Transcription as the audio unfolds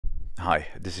Hi,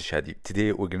 this is Shadi.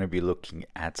 Today we're going to be looking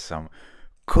at some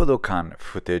Kodokan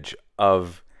footage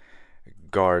of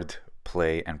guard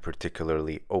play and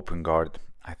particularly open guard.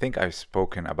 I think I've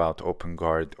spoken about open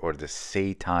guard or the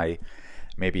Seitai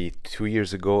maybe 2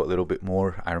 years ago, a little bit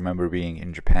more. I remember being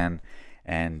in Japan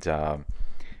and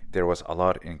there was a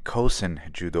lot in Kosen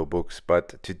Judo books,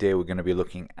 but today we're going to be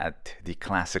looking at the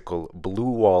classical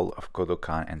blue wall of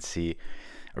Kodokan and see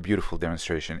a beautiful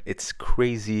demonstration. It's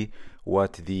crazy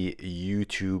what the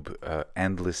YouTube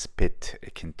endless pit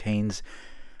contains.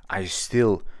 I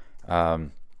still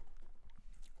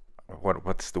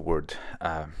what's the word,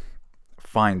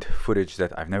 find footage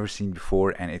that I've never seen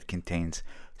before, and it contains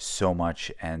so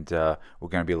much, and we're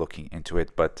going to be looking into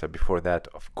it. But before that,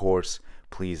 of course,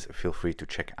 please feel free to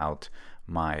check out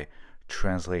my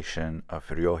translation of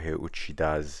Ryohei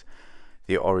Uchida's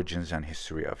The Origins and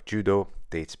History of Judo.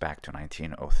 Dates back to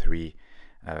 1903,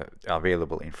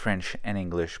 available in French and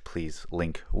English. Please,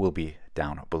 link will be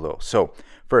down below. So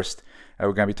first,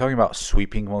 we're going to be talking about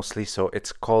sweeping mostly. So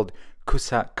it's called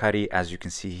kusakari, as you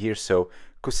can see here. So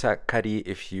kusakari,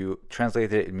 if you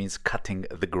translate it, it means cutting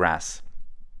the grass.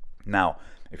 Now,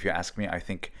 if you ask me, I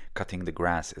think cutting the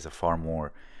grass is a far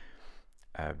more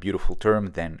beautiful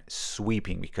term than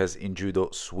sweeping, because in judo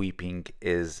sweeping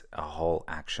is a whole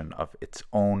action of its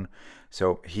own.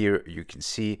 So here you can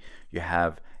see you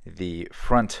have the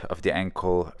front of the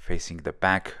ankle facing the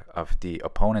back of the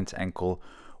opponent's ankle,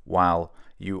 while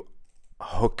you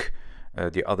hook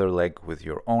the other leg with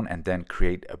your own and then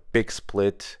create a big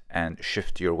split and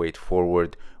shift your weight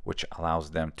forward, which allows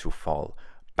them to fall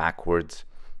backwards.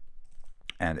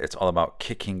 And it's all about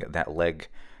kicking that leg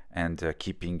and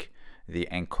keeping the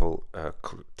ankle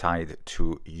tied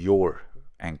to your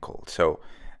ankle. So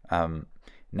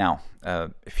now,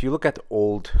 if you look at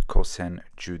old Kosen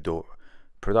Judo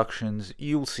productions,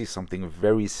 you'll see something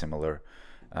very similar,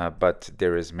 but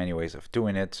there is many ways of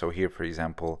doing it. So here, for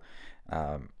example,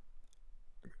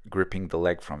 gripping the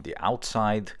leg from the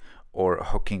outside or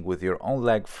hooking with your own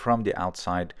leg from the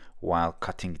outside while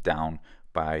cutting down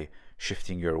by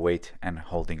shifting your weight and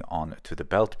holding on to the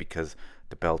belt, because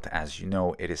the belt, as you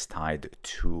know, it is tied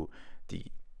to the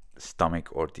stomach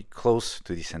or close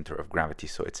to the center of gravity,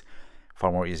 so it's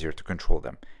far more easier to control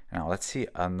them. Now let's see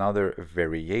another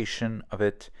variation of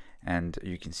it, and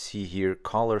you can see here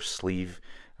collar sleeve,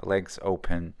 legs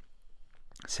open,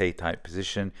 Seitai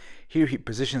position. Here he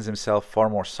positions himself far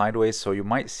more sideways, so you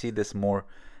might see this more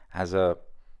as a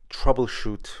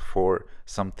troubleshoot for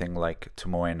something like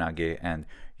tomoe nage, and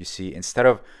you see instead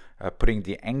of putting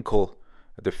the ankle,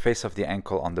 the face of the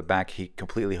ankle on the back, he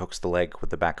completely hooks the leg with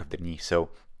the back of the knee. So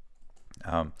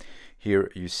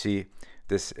here you see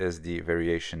this is the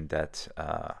variation that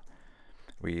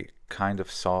we kind of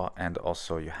saw, and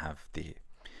also you have the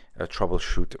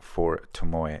troubleshoot for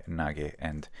tomoe nage,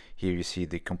 and here you see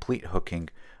the complete hooking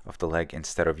of the leg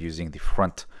instead of using the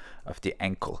front of the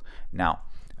ankle. Now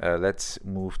let's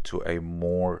move to a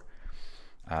more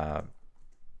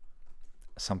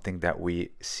something that we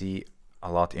see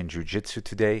a lot in jiu-jitsu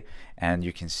today, and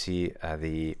you can see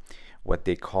what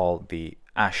they call the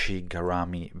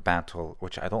ashigarami battle,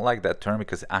 which I don't like that term,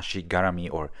 because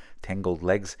ashigarami or tangled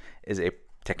legs is a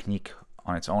technique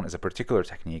on its own, is a particular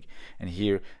technique, and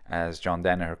here, as John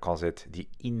Danaher calls it, the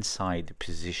inside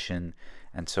position.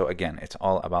 And so again, it's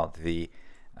all about the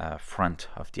front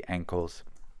of the ankles,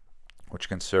 which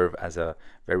can serve as a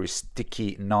very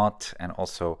sticky knot, and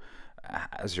also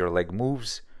as your leg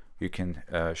moves you can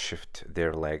shift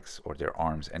their legs or their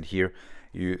arms. And here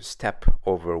you step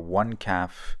over one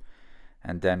calf,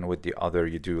 and then with the other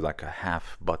you do like a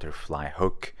half butterfly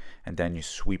hook, and then you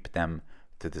sweep them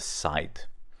to the side.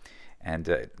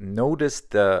 And notice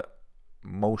the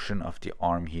motion of the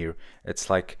arm here. It's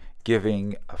like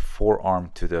giving a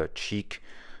forearm to the cheek,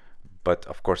 but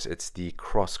of course it's the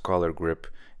cross collar grip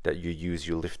that you use.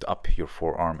 You lift up your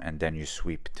forearm and then you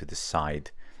sweep to the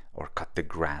side, or cut the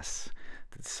grass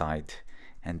to the side,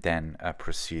 and then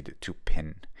proceed to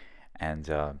pin.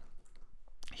 And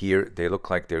here they look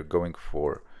like they're going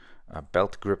for a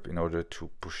belt grip in order to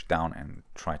push down and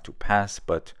try to pass,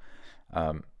 but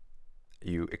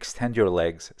you extend your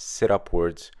legs, sit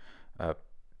upwards,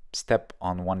 step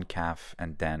on one calf,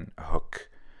 and then hook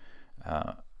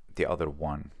the other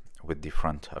one with the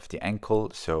front of the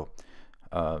ankle. So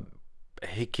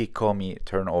hikikomi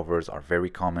turnovers are very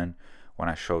common. When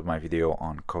I showed my video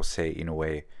on Kosei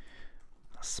Inoue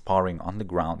sparring on the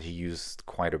ground, he used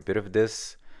quite a bit of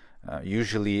this.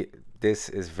 Usually this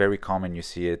is very common. You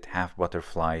see it, half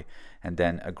butterfly, and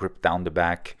then a grip down the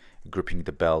back, gripping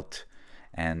the belt,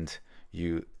 and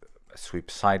you sweep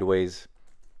sideways,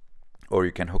 or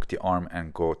you can hook the arm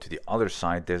and go to the other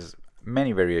side. There's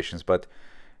many variations, but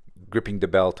gripping the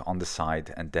belt on the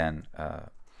side and then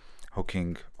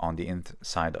hooking on the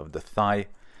inside of the thigh.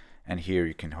 And here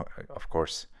you can, of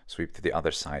course, sweep to the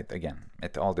other side. Again,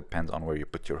 it all depends on where you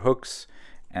put your hooks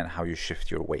and how you shift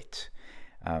your weight.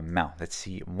 Now, let's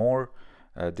see more.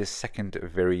 This second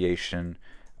variation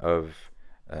of,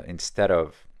 instead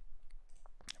of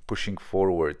pushing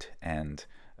forward and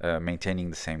maintaining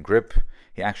the same grip,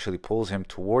 he actually pulls him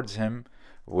towards him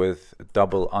with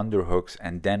double underhooks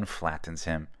and then flattens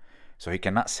him. So he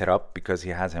cannot sit up because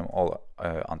he has him all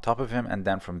on top of him, and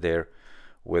then from there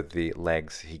with the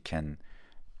legs he can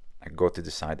go to the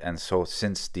side. And so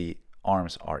since the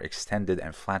arms are extended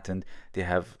and flattened, they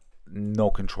have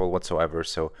no control whatsoever.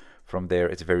 So from there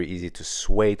it's very easy to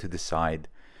sway to the side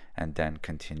and then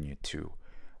continue to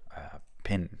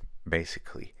pin,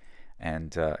 basically.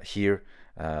 And here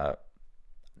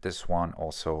this one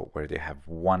also, where they have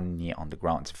one knee on the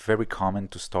ground, it's very common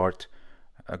to start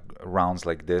rounds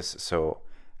like this. So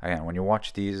again, when you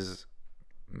watch these,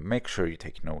 make sure you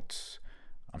take notes.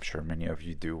 I'm sure many of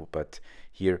you do. But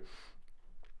here,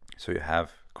 so you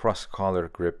have cross collar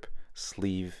grip,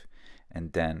 sleeve,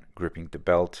 and then gripping the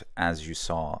belt, as you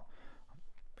saw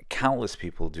countless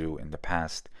people do in the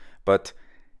past, but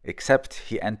except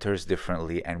he enters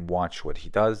differently, and watch what he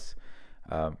does.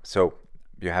 So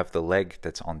you have the leg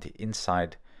that's on the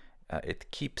inside, it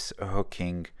keeps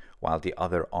hooking while the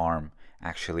other arm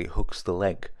actually hooks the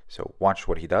leg. So watch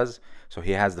what he does. So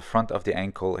he has the front of the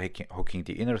ankle hooking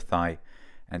the inner thigh,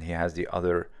 and he has the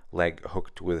other leg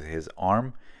hooked with his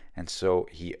arm, and so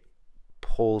he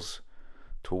pulls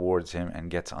towards him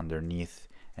and gets underneath,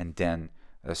 and then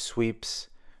sweeps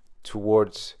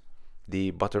towards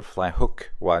the butterfly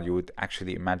hook, while you would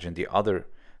actually imagine the other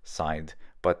side.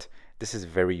 But this is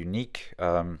very unique.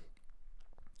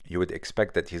 You would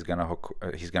expect that he's gonna hook,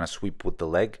 he's gonna sweep with the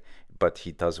leg, but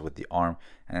he does with the arm,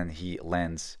 and he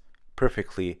lands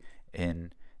perfectly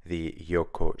in the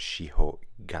Yoko Shiho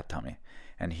Gatame.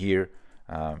 And here,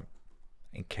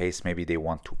 in case maybe they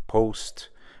want to post,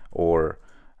 or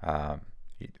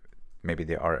maybe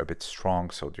they are a bit strong,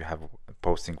 so you have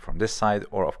posting from this side,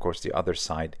 or of course the other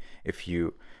side if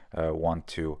you want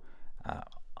to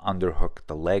underhook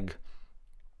the leg.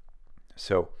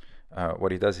 So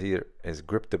what he does here is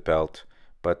grip the belt,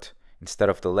 but instead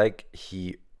of the leg,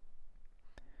 he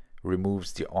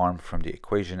removes the arm from the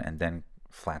equation and then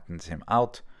flattens him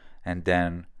out, and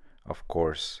then of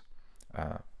course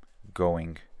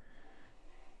going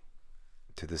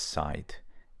to the side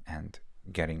and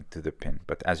getting to the pin.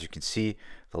 But as you can see,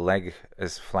 the leg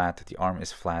is flat, the arm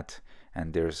is flat,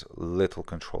 and there's little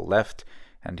control left.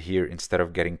 And here, instead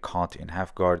of getting caught in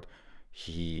half guard,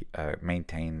 he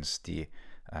maintains the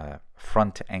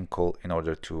front ankle in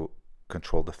order to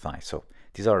control the thigh. So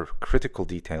these are critical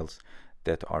details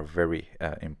that are very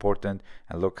important.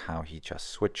 And look how he just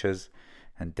switches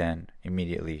and then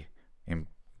immediately in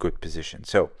good position.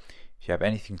 So if you have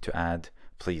anything to add,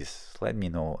 please let me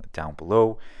know down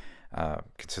below.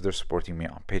 Consider supporting me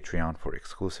on Patreon for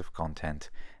exclusive content,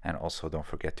 and also don't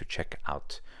forget to check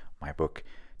out my book,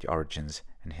 The Origins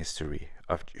and History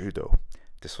of Judo.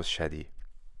 This was Shadi,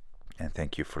 and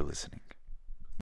thank you for listening.